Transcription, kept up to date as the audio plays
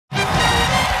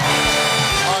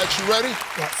ready?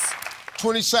 Yes.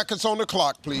 20 seconds on the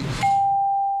clock, please.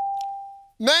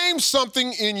 Name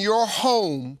something in your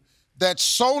home that's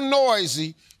so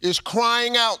noisy it's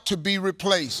crying out to be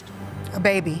replaced. A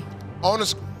baby. On a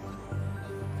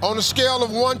scale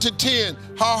of 1 to 10,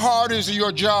 how hard is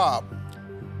your job?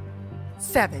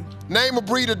 7. Name a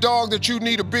breed of dog that you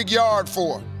need a big yard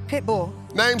for. Pit bull.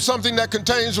 Name something that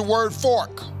contains the word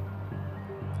fork.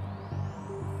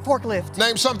 Forklift.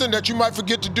 Name something that you might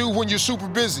forget to do when you're super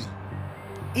busy.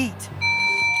 Eat.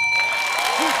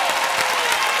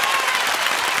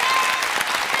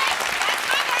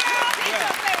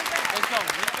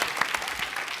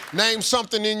 Name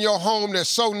something in your home that's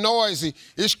so noisy,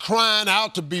 it's crying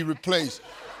out to be replaced.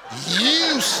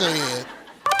 You said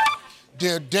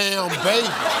their damn baby.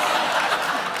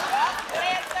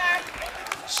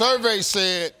 Survey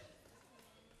said,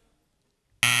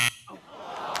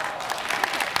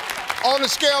 on a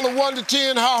scale of 1 to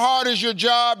 10, how hard is your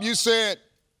job? You said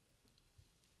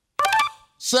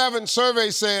 7.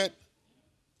 Survey said,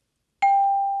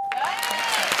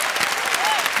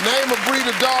 name a breed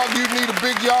of dog you need a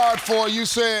big yard for. You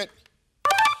said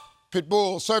pit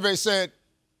bull. Survey said,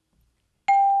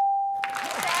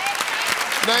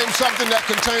 name something that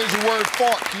contains the word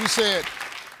fork. You said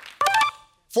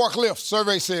forklift.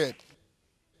 Survey said.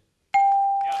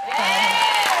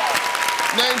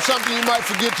 Name something you might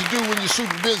forget to do when you're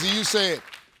super busy. You said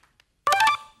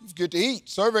you forget to eat.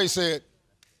 Survey said.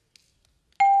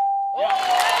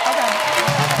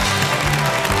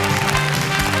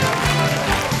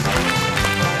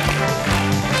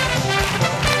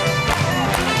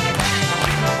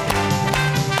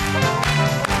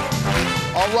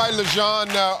 All right, LaJean,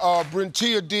 now,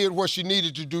 Brentia did what she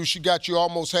needed to do. She got you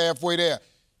almost halfway there.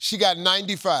 She got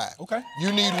 95. Okay.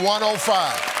 You need 105.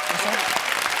 Yes, sir.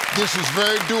 This is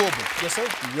very doable. Yes, sir.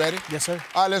 You ready? Yes, sir.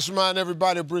 All right, let's remind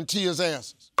everybody of Brentia's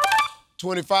answers.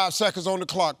 25 seconds on the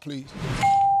clock, please.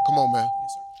 Come on, man.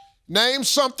 Yes, sir. Name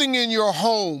something in your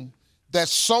home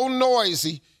that's so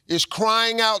noisy it's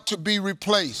crying out to be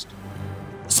replaced.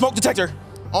 Smoke detector.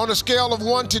 On a scale of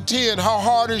 1 to 10, how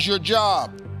hard is your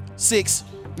job? 6.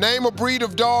 Name a breed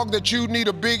of dog that you need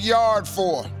a big yard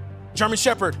for. German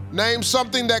Shepherd. Name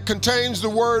something that contains the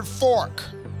word fork.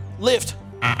 Lift.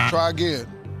 Try again.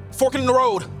 Fork in the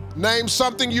road. Name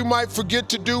something you might forget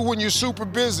to do when you're super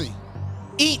busy.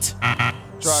 Eat.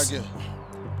 Try again.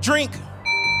 Drink.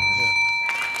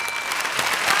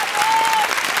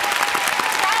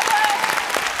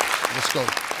 Let's go.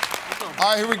 All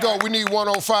right, here we go. We need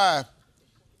 105.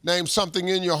 Name something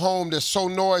in your home that's so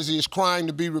noisy it's crying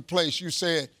to be replaced. You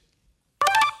said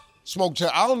smoke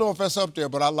detector. I don't know if that's up there,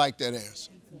 but I like that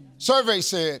answer. Survey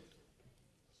said.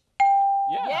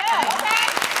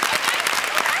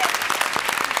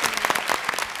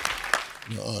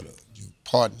 Your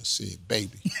partner said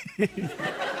baby.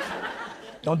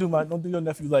 Don't do your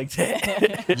nephew like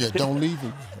that. Yeah, don't leave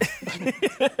him.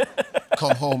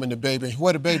 Come home and the baby,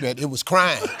 where the baby at? It was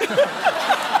crying.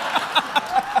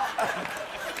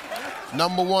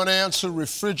 Number 1 answer,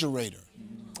 refrigerator.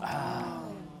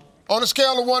 Wow. On a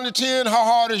scale of 1 to 10, how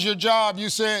hard is your job? You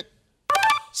said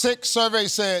 6. Survey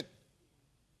said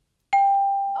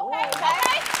 5.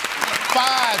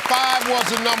 5 was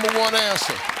the number 1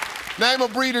 answer. Name a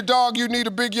breed of dog you need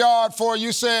a big yard for.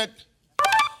 You said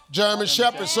German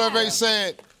Shepherd. Survey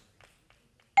said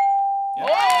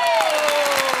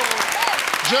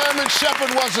German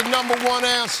Shepherd was the number 1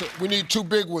 answer. We need 2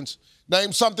 big ones.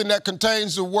 Name something that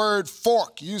contains the word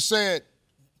fork. You said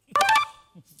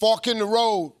fork in the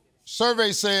road.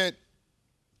 Survey said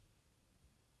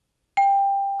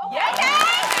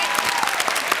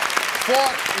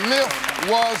forklift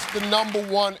was the number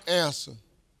 1 answer.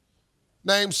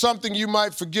 Name something you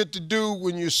might forget to do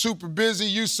when you're super busy.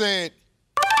 You said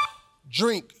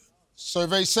drink.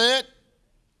 Survey said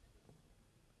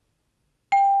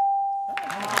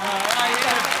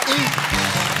eat.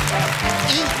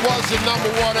 Eat was the number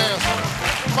 1 answer.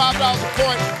 $5 a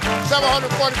point,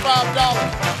 $745.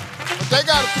 But they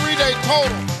got a 3-day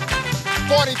total,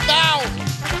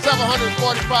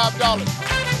 $40,745.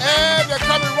 And they're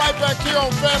coming right back here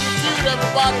on Family Feud,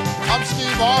 everybody. I'm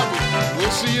Steve Harvey.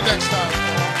 We'll see you next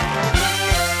time.